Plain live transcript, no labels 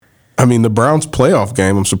I mean, the Browns playoff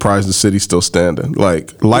game, I'm surprised the city's still standing.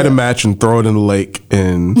 Like, light a match and throw it in the lake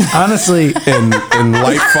and honestly, and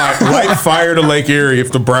light fire to Lake Erie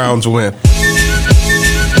if the Browns win.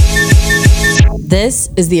 This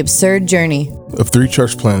is The Absurd Journey Of three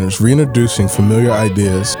church planners reintroducing familiar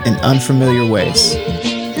ideas in unfamiliar ways.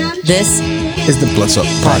 This is the Bless Up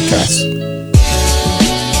Podcast.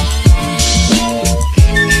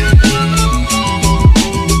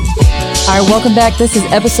 All right, welcome back. This is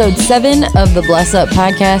episode 7 of the Bless Up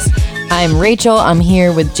Podcast. I'm Rachel. I'm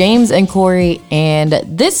here with James and Corey. And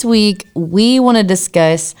this week, we want to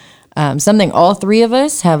discuss something all three of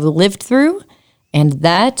us have lived through. And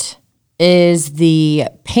that is the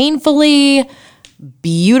painfully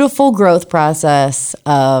beautiful growth process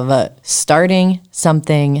of starting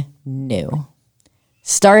something new.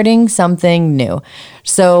 Starting something new.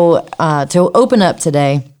 So to open up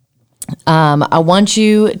today, I want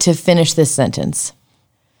you to finish this sentence.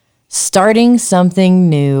 Starting something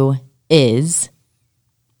new is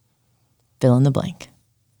fill in the blank.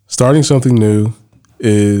 Starting something new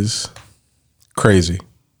is crazy.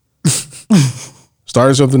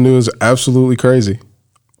 Starting something new is absolutely crazy.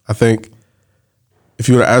 I think if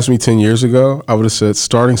you would have asked me 10 years ago, I would have said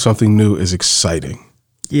starting something new is exciting.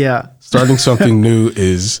 Yeah. Starting something new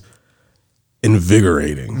is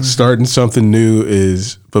invigorating. Mm-hmm. Starting something new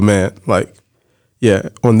is, but man, like, yeah,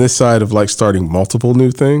 on this side of like starting multiple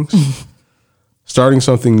new things, starting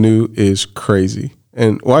something new is crazy.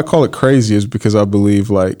 And why I call it crazy is because I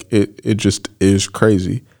believe like it just is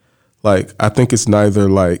crazy. Like, I think it's neither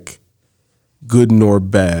like good nor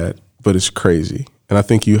bad, but it's crazy. And I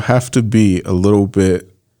think you have to be a little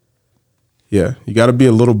bit, you got to be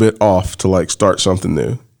a little bit off to like start something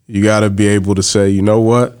new. You got to be able to say, you know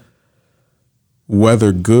what?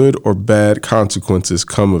 Whether good or bad consequences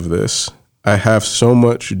come of this, I have so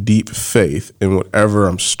much deep faith in whatever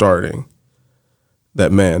I'm starting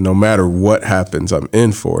that, man, no matter what happens, I'm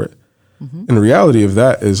in for it. Mm-hmm. And the reality of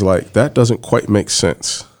that is like, that doesn't quite make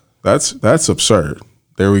sense. That's absurd.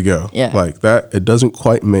 There we go. Yeah. Like that, it doesn't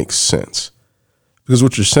quite make sense. Because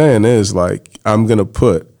what you're saying is like, I'm going to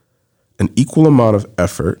put an equal amount of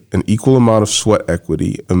effort, an equal amount of sweat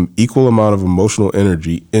equity, an equal amount of emotional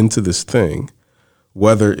energy into this thing,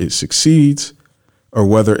 whether it succeeds or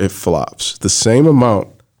whether it flops. The same amount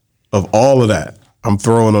of all of that I'm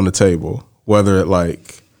throwing on the table, whether it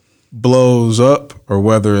like blows up or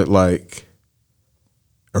whether it like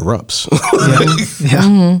erupts. Yeah.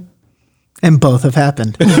 Mm-hmm. And both have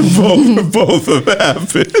happened. both have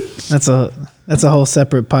happened. That's a whole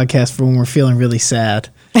separate podcast for when we're feeling really sad.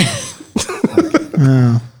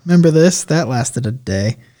 Remember this? That lasted a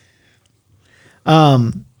day.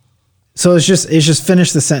 So it's just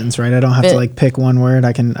finish the sentence, right? I don't have to like pick one word.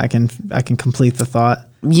 I can complete the thought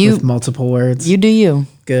with multiple words. You do you.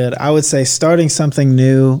 Good. I would say starting something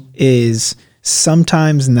new is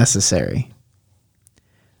sometimes necessary.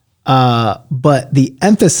 But the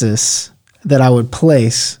emphasis that I would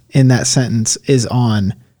place in that sentence is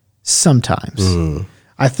on sometimes. Mm.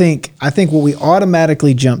 I think what we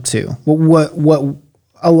automatically jump to, what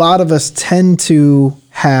a lot of us tend to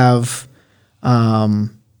have,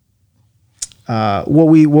 what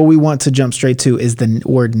we want to jump straight to is the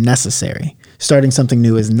word necessary. Starting something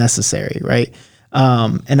new is necessary, right?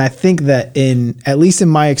 And I think that at least in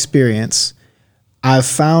my experience, I've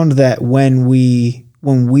found that when we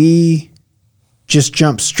just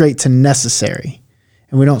jump straight to necessary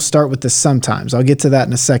and we don't start with the sometimes, I'll get to that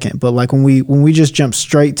in a second, but like when we just jump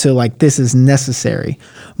straight to like, this is necessary,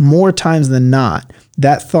 more times than not,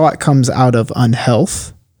 that thought comes out of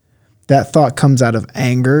unhealth. That thought comes out of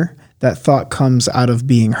anger. That thought comes out of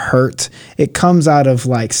being hurt. It comes out of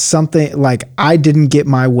like something like I didn't get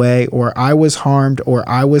my way, or I was harmed, or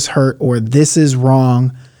I was hurt, or this is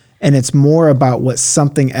wrong. And it's more about what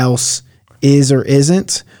something else is or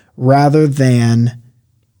isn't rather than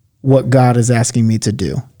what God is asking me to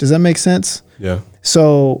do. Does that make sense? Yeah.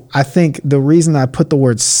 So I think the reason I put the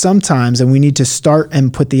word sometimes, and we need to start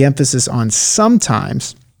and put the emphasis on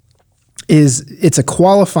sometimes, is it's a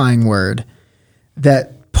qualifying word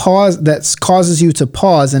that causes you to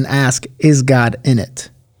pause and ask, is God in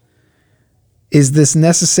it? Is this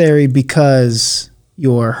necessary because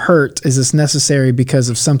you're hurt? Is this necessary because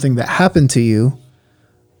of something that happened to you?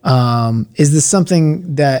 Is this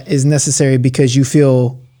something that is necessary because you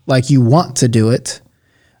feel like you want to do it?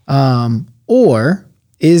 Or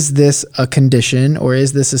is this a condition, or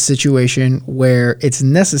is this a situation where it's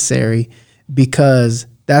necessary because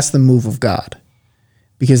that's the move of God?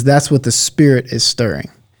 Because that's what the Spirit is stirring.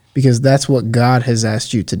 Because that's what God has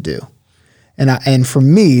asked you to do. And for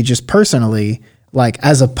me, just personally, like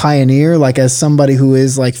as a pioneer, like as somebody who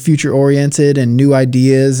is like future oriented and new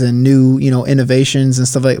ideas and new, innovations and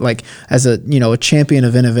stuff like as a, a champion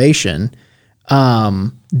of innovation,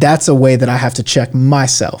 that's a way that I have to check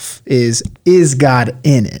myself is God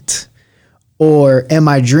in it? Or am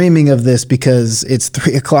I dreaming of this because it's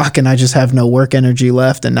 3 o'clock and I just have no work energy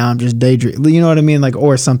left and now I'm just daydreaming? You know what I mean? Like,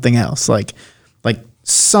 or something else, like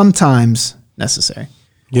sometimes necessary.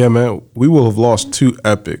 Yeah, man, we will have lost 2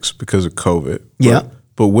 epics because of COVID. Yeah.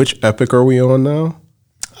 But which epic are we on now?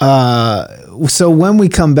 So when we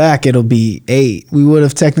come back, it'll be 8. We would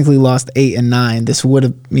have technically lost 8 and 9. This would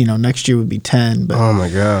have, next year would be 10. But Oh my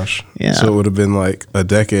gosh. Yeah. So it would have been like a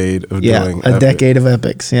decade of doing a decade of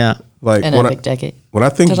epics. Yeah. Like An epic decade. When I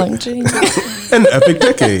think an epic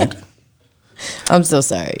decade. I'm so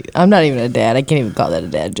sorry. I'm not even a dad. I can't even call that a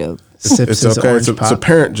dad joke. It's okay. It's a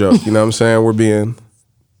parent joke. You know what I'm saying? We're being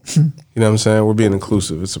We're being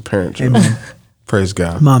inclusive. It's a parent joke. Amen. Praise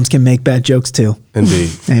God. Moms can make bad jokes too. Indeed.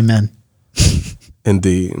 Amen.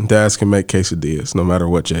 Indeed. And dads can make quesadillas no matter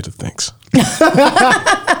what Jada thinks.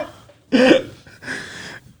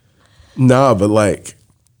 Nah, but like,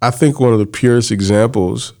 I think one of the purest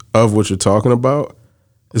examples of what you're talking about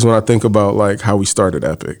is when I think about like how we started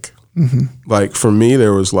Epic. Mm-hmm. Like for me,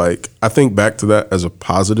 there was like, I think back to that as a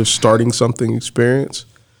positive starting something experience.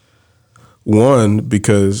 One,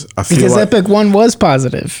 because I feel like Epic 1 was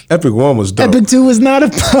positive. Epic 1 was dope. Epic 2 was not a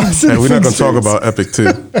positive. And we're not going to talk about Epic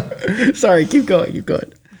 2. Sorry, keep going.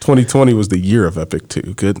 2020 was the year of Epic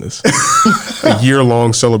 2. Goodness. A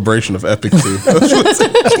year-long celebration of Epic 2. That's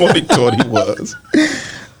what 2020 was.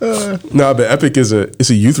 No, but Epic is it's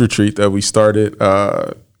a youth retreat that we started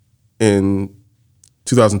in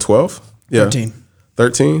 2012. Yeah.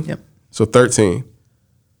 13? Yep. So 13.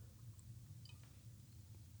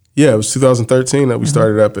 Yeah, it was 2013 that we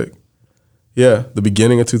started Epic. Yeah, the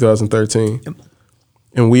beginning of 2013. Yep.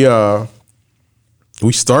 And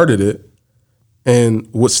we started it. And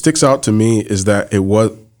what sticks out to me is that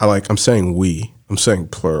I'm saying we, I'm saying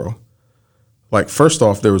plural. Like, first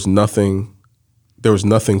off, there was nothing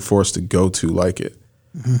for us to go to like it.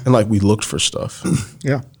 Mm-hmm. And like, we looked for stuff.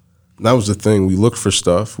 Yeah. And that was the thing. We looked for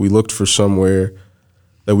stuff. We looked for somewhere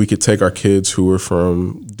that we could take our kids who were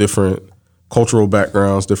from different cultural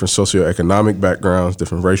backgrounds, different socioeconomic backgrounds,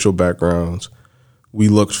 different racial backgrounds. We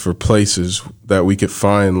looked for places that we could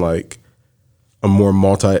find like a more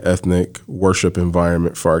multi-ethnic worship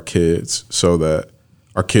environment for our kids so that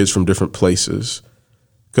our kids from different places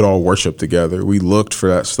could all worship together. We looked for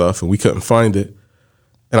that stuff and we couldn't find it.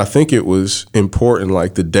 And I think it was important,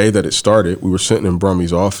 like the day that it started, we were sitting in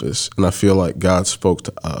Brummy's office and I feel like God spoke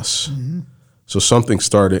to us. Mm-hmm. So something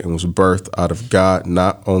started and was birthed out of God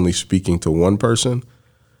not only speaking to one person,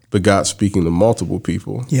 but God speaking to multiple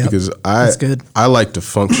people. Yeah, because I like to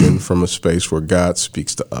function from a space where God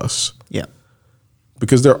speaks to us. Yeah.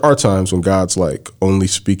 Because there are times when God's like only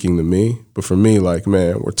speaking to me, but for me, like,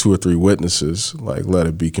 man, we're 2 or 3 witnesses, like, let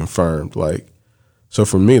it be confirmed. Like, so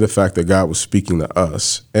for me, the fact that God was speaking to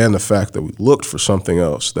us and the fact that we looked for something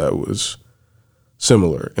else that was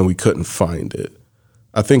similar and we couldn't find it,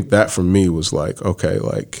 I think that for me was like, okay,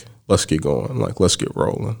 like, let's get going, like, let's get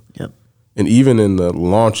rolling. Yep. And even in the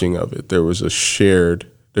launching of it, there was a shared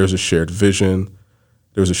vision,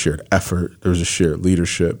 there was a shared effort, there was a shared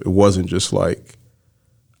leadership. It wasn't just like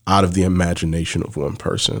out of the imagination of one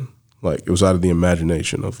person. Like, it was out of the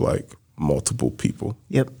imagination of like multiple people.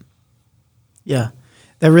 Yep. Yeah.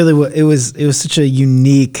 That really was, it was such a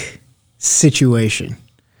unique situation.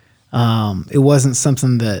 It wasn't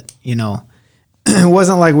something that, it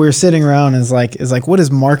wasn't like we were sitting around and it's like, what is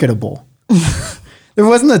marketable? There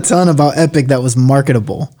wasn't a ton about Epic that was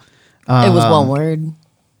marketable. It was one word.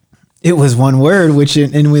 It was one word, which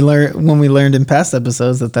and we learned in past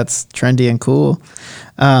episodes that's trendy and cool.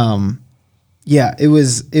 Yeah, it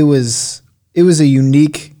was a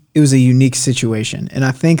unique situation, and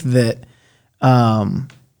I think that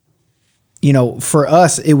for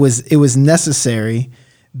us it was necessary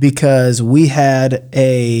because we had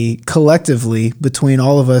collectively between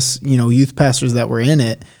all of us, youth pastors that were in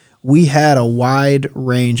it, we had a wide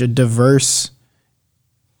range, a diverse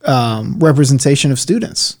representation of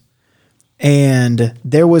students. And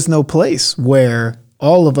there was no place where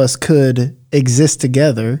all of us could exist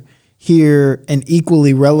together, hear an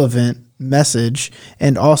equally relevant message,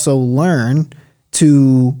 and also learn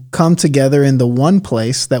to come together in the one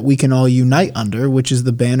place that we can all unite under, which is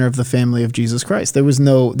the banner of the family of Jesus Christ. There was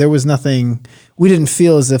nothing, we didn't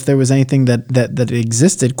feel as if there was anything that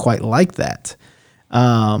existed quite like that.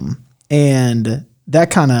 And that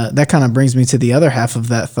kind of brings me to the other half of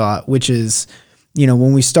that thought, which is,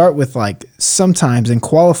 when we start with like sometimes and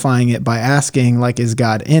qualifying it by asking like, is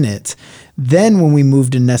God in it? Then when we move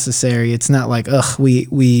to necessary, it's not like,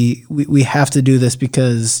 we have to do this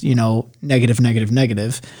because,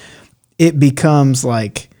 negative. It becomes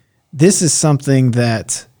like, this is something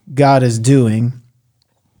that God is doing,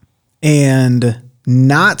 and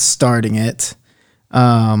not starting it,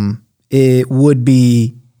 it would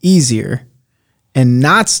be easier, and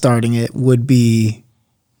not starting it would be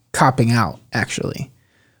copping out, actually.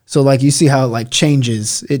 So like, you see how it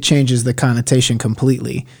changes the connotation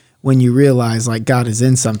completely when you realize like God is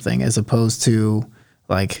in something, as opposed to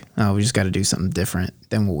like, oh, we just got to do something different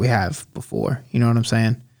than what we have before. You know what I'm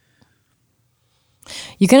saying?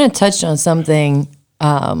 You kind of touched on something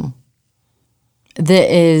that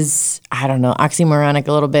is, I don't know, oxymoronic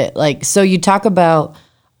a little bit. Like, so you talk about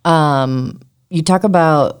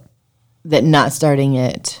that not starting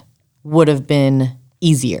it would have been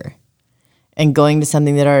easier, and going to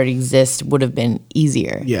something that already exists would have been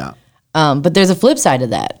easier. Yeah. But there's a flip side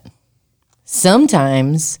of that.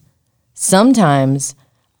 Sometimes,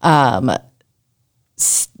 like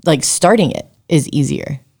starting it is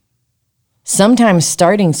easier. Sometimes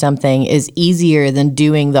starting something is easier than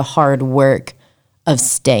doing the hard work of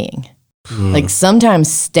staying. Like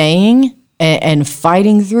sometimes staying and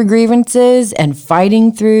fighting through grievances and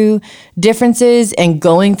fighting through differences and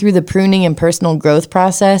going through the pruning and personal growth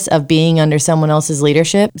process of being under someone else's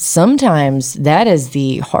leadership, sometimes that is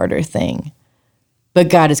the harder thing. But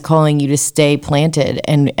God is calling you to stay planted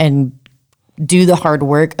and do the hard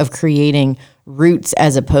work of creating roots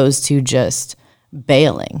as opposed to just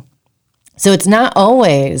bailing. So it's not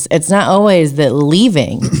always that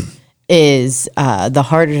leaving is the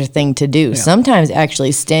harder thing to do. Yeah. Sometimes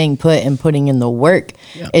actually staying put and putting in the work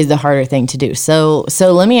is the harder thing to do. So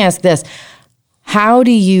let me ask this. How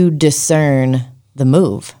do you discern the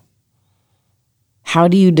move? How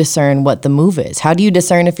do you discern what the move is? How do you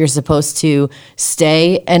discern if you're supposed to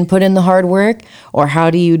stay and put in the hard work? Or how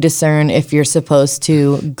do you discern if you're supposed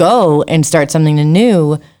to go and start something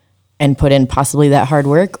new and put in possibly that hard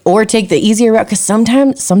work, or take the easier route? Because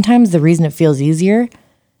sometimes the reason it feels easier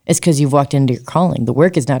is because you've walked into your calling. The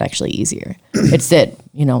work is not actually easier. It's that,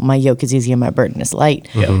 my yoke is easy and my burden is light.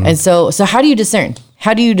 Mm-hmm. And so how do you discern?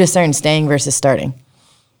 How do you discern staying versus starting?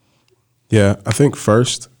 Yeah, I think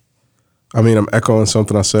first, I'm echoing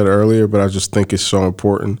something I said earlier, but I just think it's so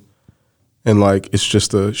important. And it's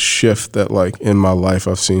just a shift that in my life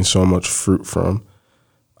I've seen so much fruit from.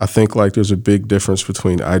 I think there's a big difference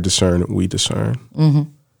between I discern and we discern. Mm-hmm.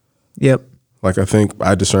 Yep. I think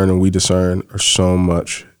I discern and we discern are so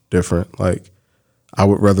much different. I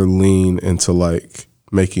would rather lean into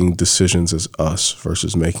making decisions as us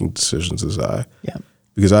versus making decisions as I. Yeah.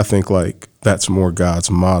 Because I think that's more God's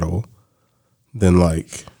model than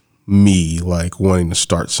me wanting to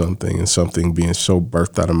start something and something being so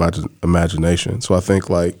birthed out of my imagination. So I think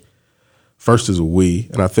first is a we,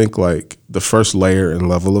 and I think the first layer and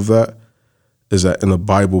level of that is that in the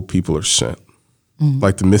Bible, people are sent. Mm-hmm.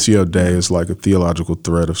 The Missio Dei is a theological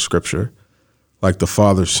thread of Scripture. The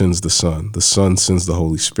Father sends the Son sends the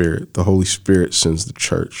Holy Spirit sends the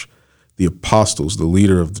church. The apostles, the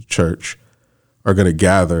leader of the church, are going to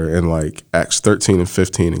gather in Acts 13 and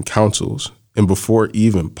 15 in councils. And before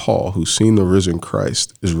even Paul, who's seen the risen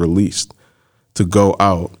Christ, is released to go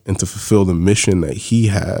out and to fulfill the mission that he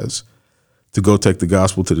has to go take the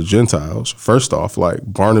gospel to the Gentiles, first off,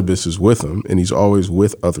 Barnabas is with him and he's always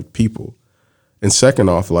with other people. And second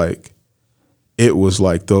off, it was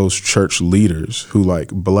those church leaders who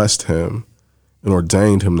blessed him and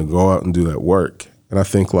ordained him to go out and do that work. And I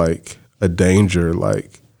think a danger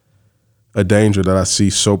that I see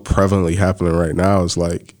so prevalently happening right now is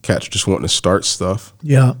cats just wanting to start stuff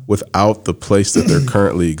without the place that they're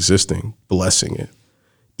currently existing, blessing it.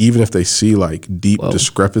 Even if they see deep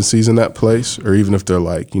discrepancies in that place, or even if they're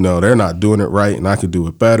they're not doing it right and I could do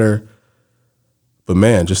it better. But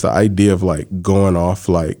man, just the idea of going off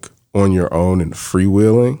on your own and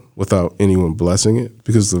freewheeling without anyone blessing it.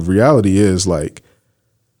 Because the reality is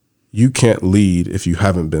you can't lead if you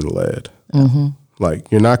haven't been led. Mm-hmm.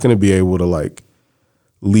 You're not going to be able to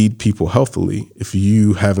lead people healthily if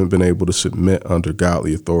you haven't been able to submit under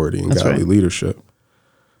godly authority and godly leadership.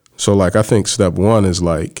 So I think step one is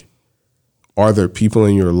are there people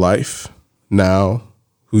in your life now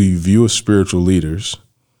who you view as spiritual leaders,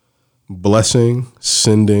 blessing,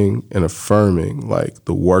 sending, and affirming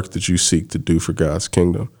the work that you seek to do for God's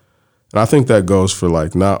kingdom? And I think that goes for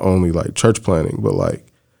not only church planting, but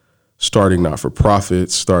starting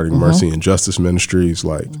not-for-profits, starting mercy and justice ministries.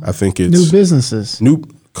 I think it's new businesses.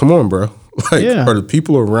 Come on, bro. Are the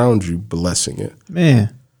people around you blessing it?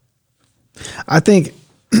 Man. I think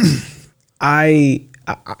I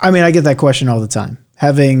mean, I get that question all the time.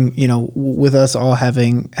 Having, with us all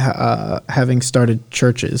having started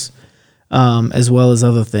churches, as well as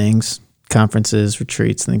other things, conferences,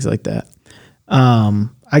 retreats, things like that.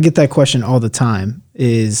 I get that question all the time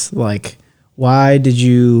is like, why did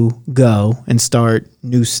you go and start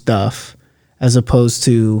new stuff as opposed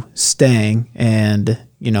to staying and,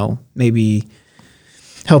 maybe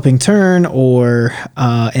helping turn or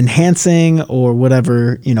enhancing or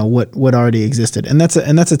whatever, what already existed. And that's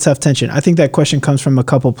a tough tension. I think that question comes from a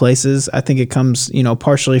couple places. I think it comes,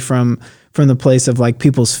 partially from the place of like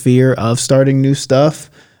people's fear of starting new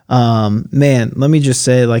stuff. Man, let me just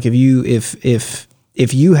say, like,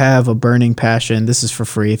 if you have a burning passion, this is for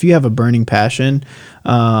free. If you have a burning passion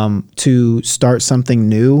to start something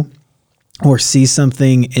new or see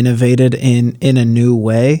something innovated in a new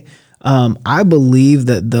way, I believe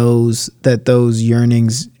that those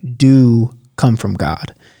yearnings do come from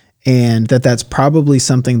God, and that's probably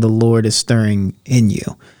something the Lord is stirring in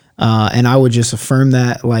you. And I would just affirm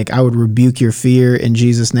that, like, I would rebuke your fear in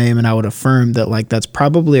Jesus' name, and I would affirm that, like, that's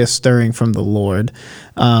probably a stirring from the Lord.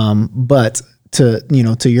 But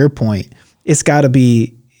to your point, it's got to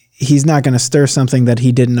be, he's not going to stir something that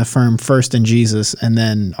he didn't affirm first in Jesus and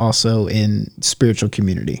then also in spiritual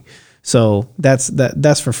community. So that's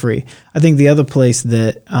for free. I think the other place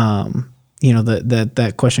that,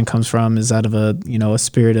 that question comes from is out of a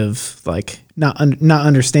spirit of like not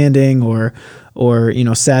understanding or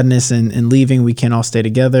sadness and leaving. We can't all stay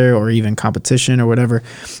together, or even competition or whatever.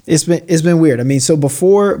 It's been weird. I mean, so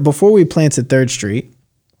before we planted Third Street,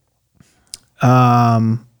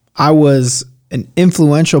 I was an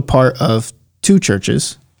influential part of 2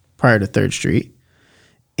 churches prior to Third Street,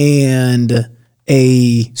 and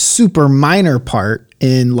a super minor part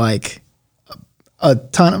in like a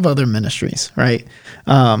ton of other ministries, right?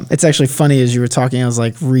 It's actually funny, as you were talking, I was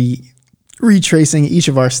like retracing each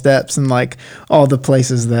of our steps and like all the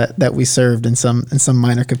places that we served in some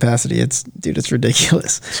minor capacity. It's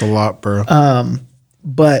ridiculous. It's a lot, bro.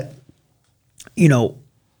 But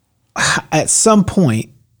at some point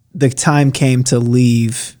the time came to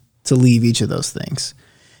leave each of those things.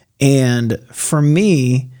 And for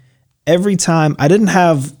me, every time, I didn't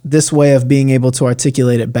have this way of being able to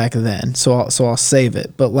articulate it back then, so I'll save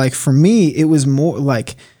it. But like for me, it was more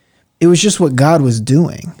like it was just what God was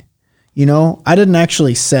doing. I didn't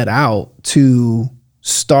actually set out to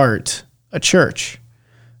start a church.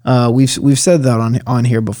 We've said that on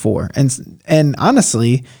here before, and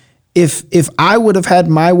honestly, if I would have had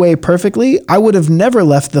my way perfectly, I would have never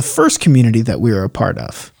left the first community that we were a part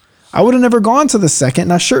of. I would have never gone to the second,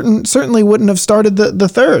 and I certainly wouldn't have started the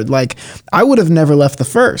third. Like, I would have never left the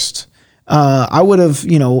first. I would have,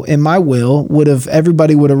 in my will,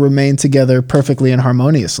 everybody would have remained together perfectly and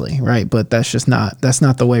harmoniously, right? But that's not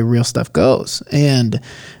the way real stuff goes. And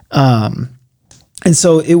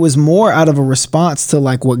so it was more out of a response to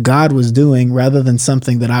like what God was doing rather than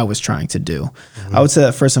something that I was trying to do. Mm-hmm. I would say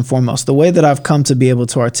that first and foremost. The way that I've come to be able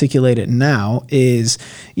to articulate it now is,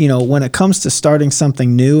 when it comes to starting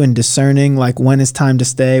something new and discerning like when it's time to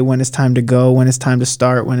stay, when it's time to go, when it's time to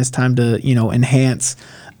start, when it's time to, enhance.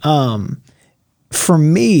 For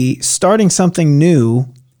me, starting something new,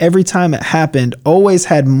 every time it happened, always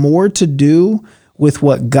had more to do with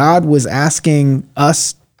what God was asking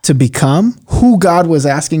us to become, who God was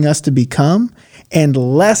asking us to become, and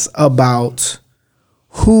less about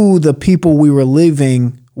who the people we were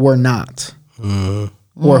leaving were not,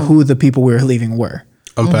 or who the people we were leaving were.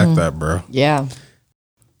 Unpack that, bro. Yeah.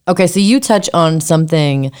 Okay, so you touch on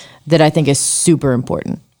something that I think is super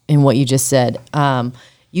important in what you just said.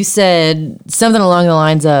 You said something along the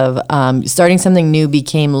lines of starting something new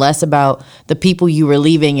became less about the people you were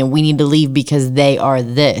leaving and we need to leave because they are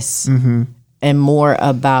this. Mm-hmm. And more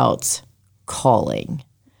about calling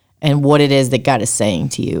and what it is that God is saying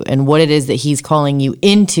to you and what it is that he's calling you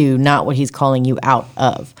into, not what he's calling you out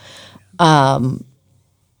of.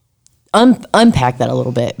 Unpack that a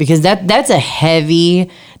little bit, because that's a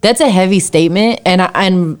heavy statement.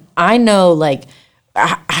 And I know, like,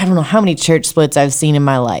 I don't know how many church splits I've seen in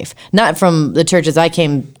my life, not from the churches I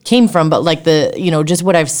came from, but like just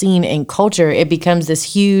what I've seen in culture. It becomes this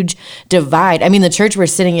huge divide. I mean, the church we're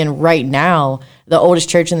sitting in right now, the oldest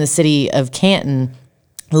church in the city of Canton,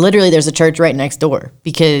 literally there's a church right next door,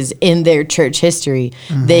 because in their church history,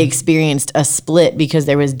 they experienced a split because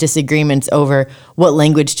there was disagreements over what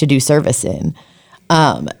language to do service in.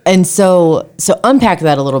 And so unpack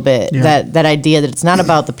that a little bit, that idea that it's not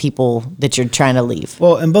about the people that you're trying to leave.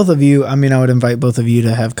 Well, and both of you, I mean, I would invite both of you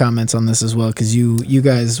to have comments on this as well, because you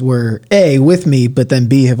guys were A, with me, but then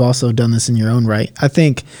B, have also done this in your own right. I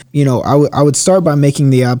think, I would start by making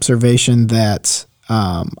the observation that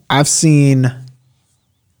I've seen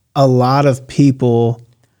a lot of people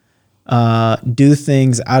do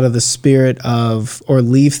things out of the spirit of, or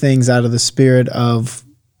leave things out of the spirit of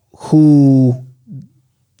who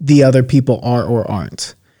the other people are or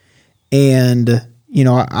aren't. And,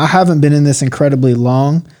 I haven't been in this incredibly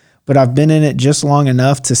long, but I've been in it just long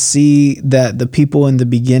enough to see that the people in the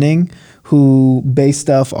beginning who base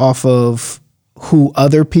stuff off of who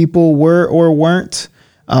other people were or weren't,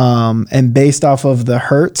 and based off of the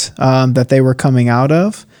hurt that they were coming out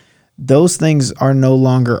of, those things are no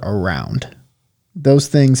longer around. Those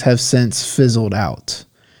things have since fizzled out.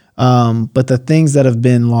 But the things that have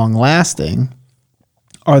been long lasting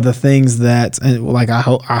are the things that, like, I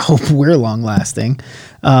hope we're long lasting.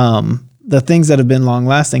 The things that have been long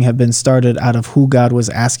lasting have been started out of who God was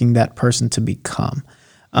asking that person to become.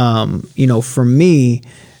 For me,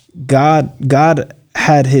 God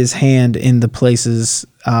had his hand in the places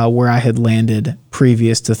where I had landed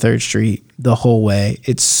previous to 3rd Street the whole way.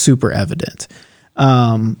 It's super evident.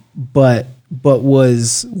 But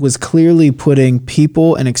was clearly putting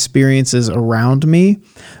people and experiences around me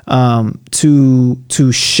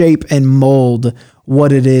to shape and mold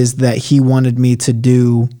what it is that he wanted me to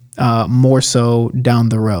do more so down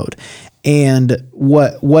the road. And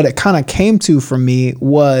what it kind of came to for me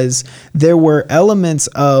was there were elements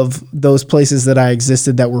of those places that I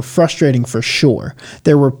existed that were frustrating for sure.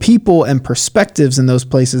 There were people and perspectives in those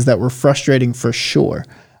places that were frustrating for sure.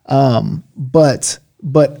 But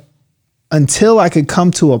until I could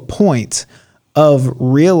come to a point of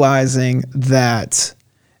realizing that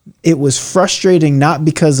it was frustrating, not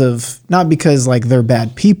because like they're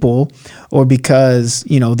bad people or because,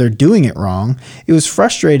 they're doing it wrong. It was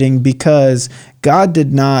frustrating because God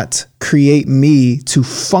did not create me to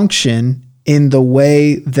function in the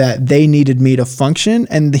way that they needed me to function.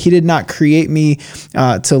 And he did not create me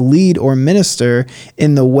to lead or minister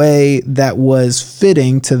in the way that was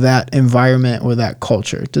fitting to that environment or that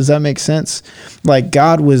culture. Does that make sense? Like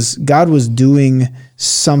God was doing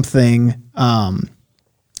something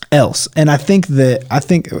else. And I think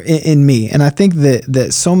in me, and I think that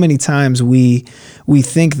so many times we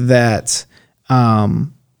think that,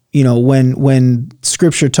 when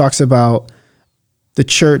scripture talks about the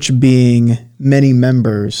church being many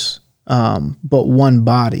members, but one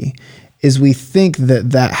body, is we think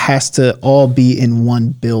that has to all be in one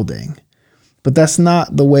building. But that's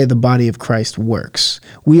not the way the body of Christ works.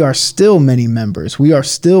 We are still many members. We are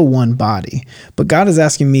still one body. But God is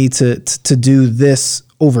asking me to do this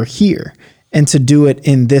over here and to do it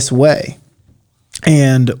in this way.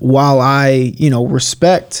 And while I,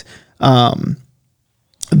 respect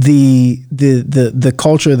the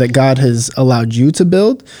culture that God has allowed you to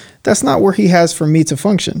build, that's not where he has for me to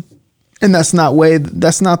function. And that's not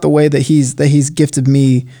the way that he's gifted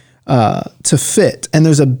me to fit. And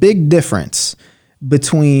there's a big difference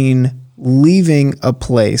between leaving a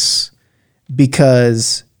place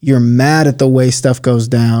because you're mad at the way stuff goes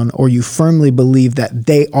down or you firmly believe that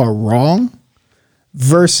they are wrong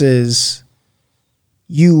versus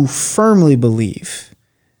you firmly believe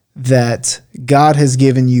that God has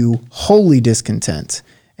given you holy discontent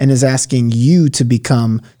and is asking you to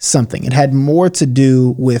become something. It had more to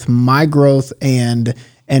do with my growth and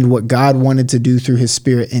what God wanted to do through his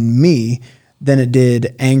spirit in me than it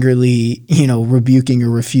did angrily, rebuking or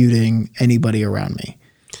refuting anybody around me.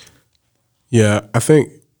 Yeah, I think,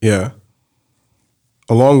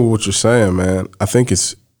 along with what you're saying, man, I think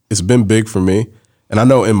it's been big for me. And I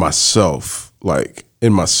know in myself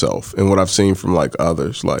and what I've seen from like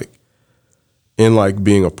others, like in like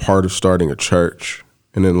being a part of starting a church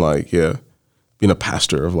and then being a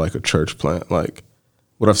pastor of like a church plant, like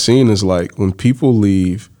what I've seen is like when people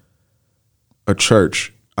leave a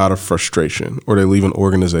church out of frustration or they leave an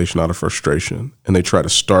organization out of frustration and they try to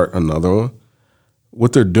start another one,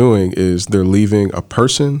 what they're doing is they're leaving a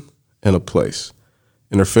person and a place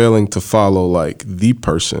and they're failing to follow like the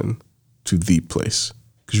person to the place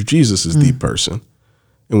because Jesus is the person.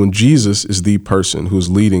 And when Jesus is the person who's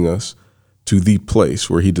leading us to the place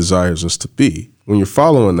where he desires us to be, when you're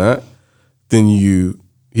following that, then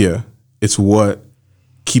it's what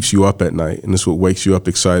keeps you up at night, and it's what wakes you up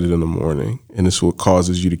excited in the morning, and it's what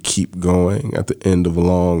causes you to keep going at the end of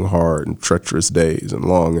long, hard, and treacherous days and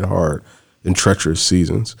long and hard and treacherous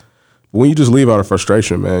seasons. But when you just leave out of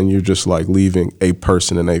frustration, man, you're just like leaving a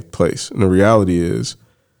person in a place. And the reality is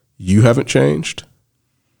you haven't changed,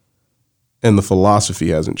 and the philosophy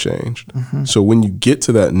hasn't changed. So when you get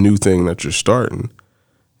to that new thing that you're starting,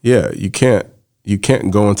 you can't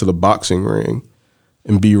go into the boxing ring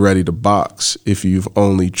and be ready to box if you've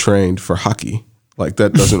only trained for hockey. Like,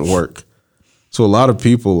 that doesn't work. So a lot of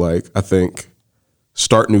people, like, I think,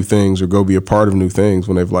 start new things or go be a part of new things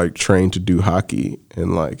when they've like trained to do hockey,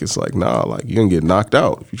 and like it's like, nah, like you're gonna get knocked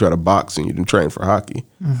out if you try to box and you didn't train for hockey.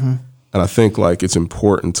 And I think like it's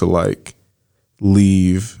important to like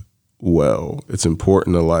leave well. It's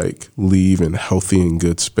important to like leave in healthy and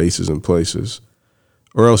good spaces and places,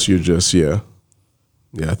 or else you're just I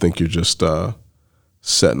think you're just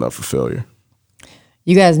setting up for failure.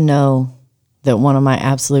 You guys know that one of my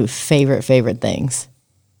absolute favorite things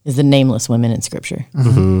is the nameless women in Scripture.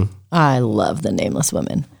 I love the nameless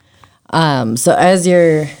women. So as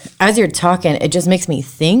you're talking, it just makes me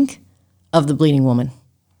think of the bleeding woman.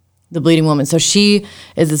 The bleeding woman. So she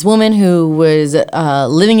is this woman who was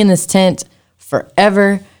living in this tent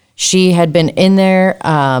forever. She had been in there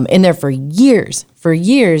for years,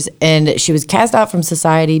 and she was cast out from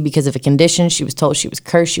society because of a condition. She was told she was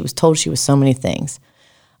cursed. She was told she was so many things.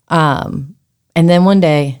 And then one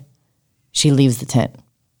day, she leaves the tent.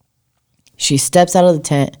 She steps out of the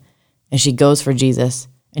tent and she goes for Jesus,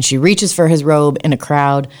 and she reaches for his robe in a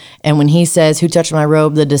crowd. And when he says, "Who touched my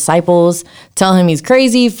robe?" the disciples tell him he's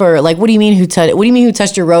crazy for like, what do you mean who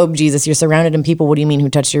touched your robe, Jesus? You're surrounded in people. What do you mean who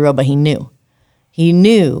touched your robe? But he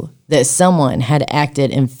knew that someone had acted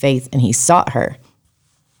in faith, and he sought her.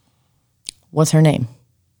 What's her name?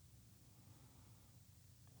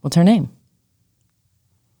 What's her name?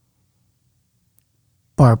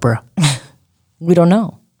 Barbara. We don't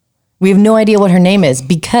know. We have no idea what her name is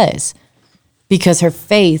because her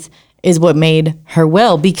faith is what made her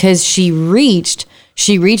well, because she reached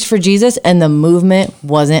for Jesus, and the movement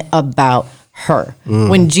wasn't about her.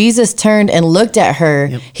 When Jesus turned and looked at her,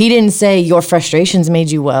 he didn't say your frustrations made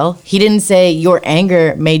you well. He didn't say your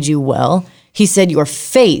anger made you well. He said your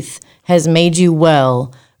faith has made you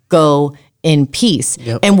well. Go in peace.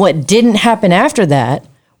 And what didn't happen after that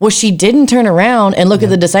was she didn't turn around and look at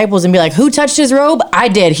the disciples and be like, "Who touched his robe? I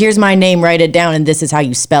did. Here's my name. Write it down. And this is how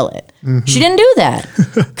you spell it." She didn't do that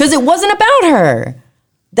because it wasn't about her.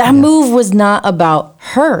 That move was not about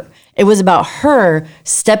her. It was about her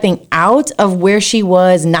stepping out of where she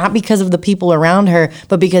was, not because of the people around her,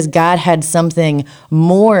 but because God had something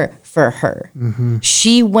more for her.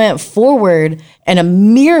 She went forward, and a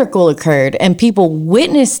miracle occurred, and people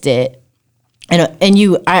witnessed it.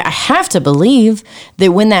 I have to believe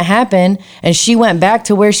that when that happened and she went back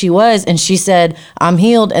to where she was and she said, "I'm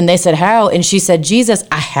healed." And they said, "How?" And she said, "Jesus."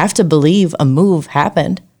 I have to believe a move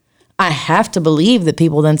happened. I have to believe that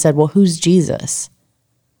people then said, "Well, who's Jesus?"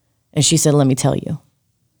 And she said, "Let me tell you."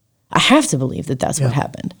 I have to believe that that's what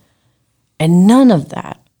happened. And none of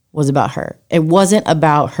that was about her. It wasn't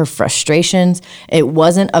about her frustrations. It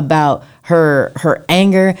wasn't about her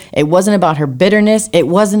anger. It wasn't about her bitterness. It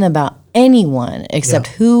wasn't about anyone except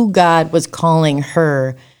who God was calling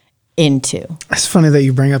her into. It's funny that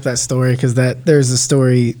you bring up that story, because there's a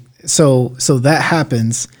story. So that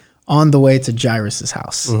happens on the way to Jairus'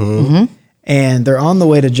 house. And they're on the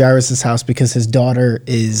way to Jairus' house because his daughter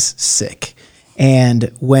is sick.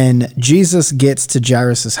 And when Jesus gets to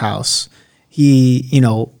Jairus' house, he,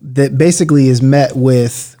 that basically is met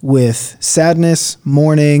with sadness,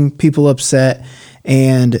 mourning, people upset,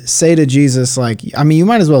 and say to Jesus, like, I mean, you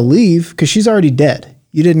might as well leave because she's already dead.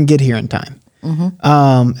 You didn't get here in time.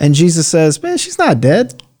 And Jesus says, "Man, she's not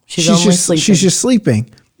dead. She's just sleeping."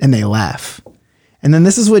 And they laugh. And then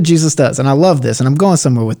this is what Jesus does. And I love this. And I'm going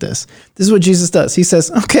somewhere with this. This is what Jesus does. He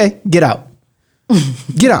says, "Okay, get out.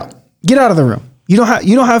 Get out. Get out of the room. You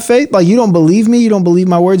don't have faith. Like, you don't believe me. You don't believe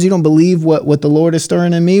my words. You don't believe what the Lord is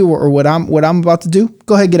stirring in me or what I'm about to do.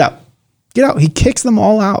 Go ahead, get out. Get out." He kicks them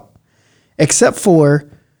all out, except for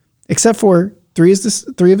three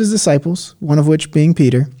of his disciples, one of which being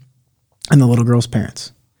Peter, and the little girl's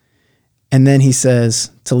parents. And then he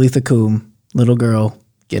says, "Talitha cum," little girl,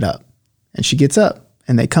 get up. And she gets up,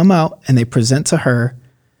 and they come out and they present to her.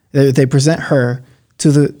 They present her to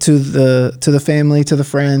the family, to the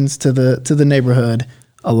friends, to the neighborhood,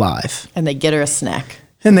 alive. And they get her a snack.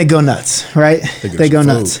 And they go nuts, right? They go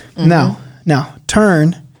nuts. Now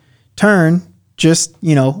turn just,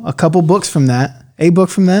 a couple books from that, a book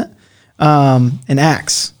from that, in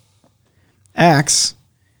Acts. Acts,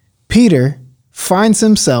 Peter finds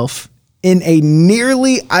himself in a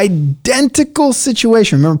nearly identical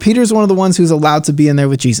situation. Remember, Peter's one of the ones who's allowed to be in there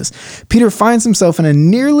with Jesus. Peter finds himself in a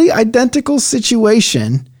nearly identical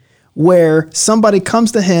situation where somebody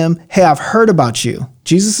comes to him, hey, I've heard about you.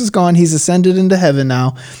 Jesus is gone. He's ascended into heaven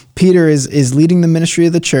now. Peter is leading the ministry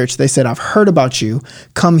of the church. They said, I've heard about you.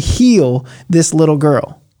 Come heal this little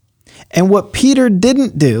girl. And what Peter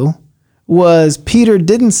didn't do was Peter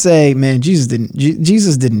didn't say, man, Jesus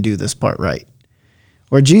didn't do this part right.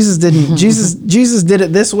 Or Jesus did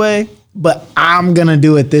it this way, but I'm going to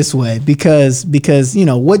do it this way because, you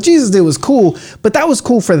know, what Jesus did was cool, but that was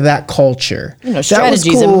cool for that culture. You know,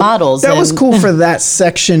 strategies and models. That was cool for that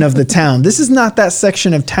section of the town. This is not that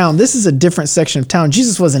section of town. This is a different section of town.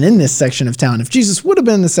 Jesus wasn't in this section of town. If Jesus would have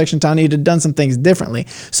been in this section of town, he'd have done some things differently.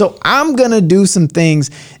 So I'm going to do some things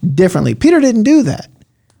differently. Peter didn't do that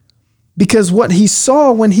because what he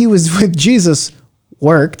saw when he was with Jesus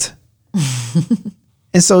worked.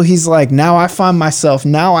 And so he's like, now I find myself,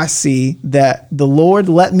 now I see that the Lord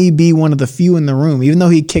let me be one of the few in the room, even though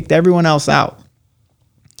he kicked everyone else out.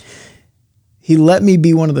 He let me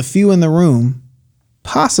be one of the few in the room,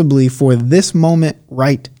 possibly for this moment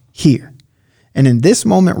right here. And in this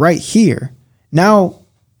moment right here, now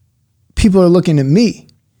people are looking at me.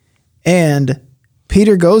 And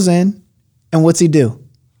Peter goes in, and what's he do?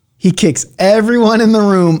 He kicks everyone in the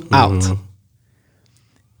room out.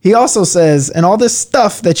 He also says, and all this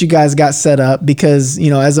stuff that you guys got set up because, you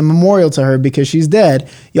know, as a memorial to her because she's dead,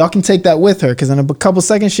 y'all can take that with her because in a couple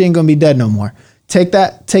seconds she ain't going to be dead no more. Take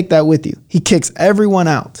that with you. He kicks everyone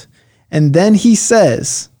out. And then he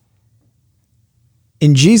says,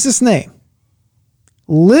 in Jesus' name,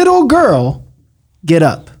 little girl, get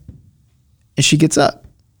up. And she gets up.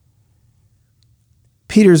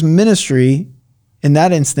 Peter's ministry in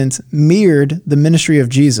that instance mirrored the ministry of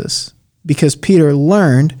Jesus, because Peter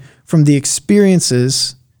learned from the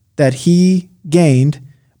experiences that he gained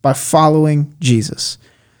by following Jesus.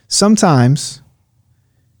 Sometimes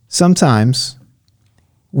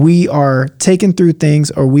we are taken through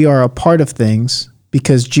things or we are a part of things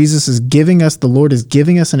because Jesus is giving us, the Lord is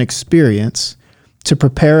giving us an experience to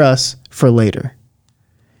prepare us for later.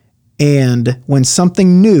 And when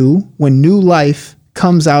something new, when new life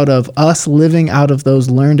comes out of us living out of those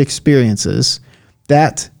learned experiences,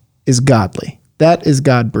 that is godly. That is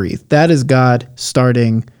God breathed. That is God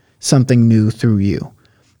starting something new through you.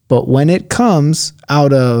 But when it comes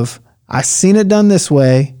out of, I seen it done this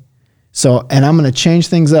way, and I'm going to change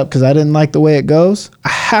things up because I didn't like the way it goes, I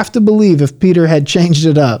have to believe if Peter had changed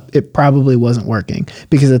it up, it probably wasn't working.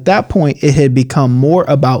 Because at that point, it had become more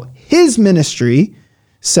about his ministry,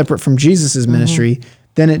 separate from Jesus's ministry,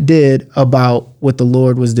 than it did about what the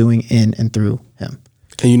Lord was doing in and through him.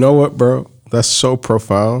 And you know what, bro? That's so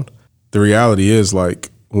profound. The reality is,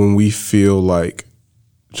 like, when we feel like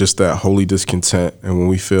just that holy discontent and when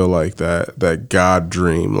we feel like that God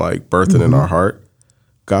dream, like, birthing in our heart,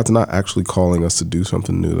 God's not actually calling us to do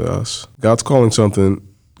something new to us. God's calling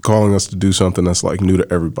us to do something that's, like, new to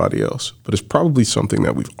everybody else. But it's probably something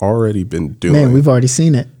that we've already been doing. Man, we've already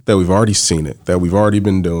seen it. That we've already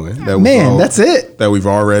been doing. That's it. That we've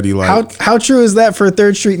already, like... How true is that for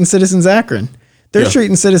 3rd Street and Citizens Akron? 3rd Street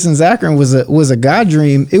and Citizens Akron was a God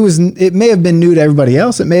dream. It may have been new to everybody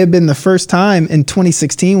else. It may have been the first time in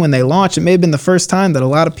 2016 when they launched. It may have been the first time that a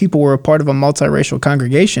lot of people were a part of a multiracial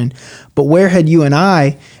congregation. But where had you and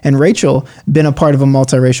I and Rachel been a part of a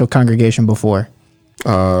multiracial congregation before?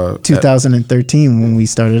 2013 when we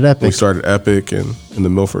started Epic. We started Epic in the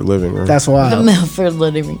Milford Living Room. That's wild. The Milford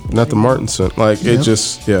Living Room. Not the Martinson. Like, it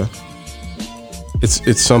just,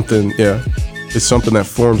 It's something, It's something that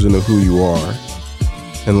forms into who you are.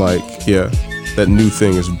 And, like, that new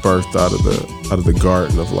thing is birthed out of the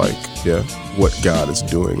garden of, like, what God is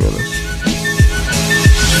doing in us.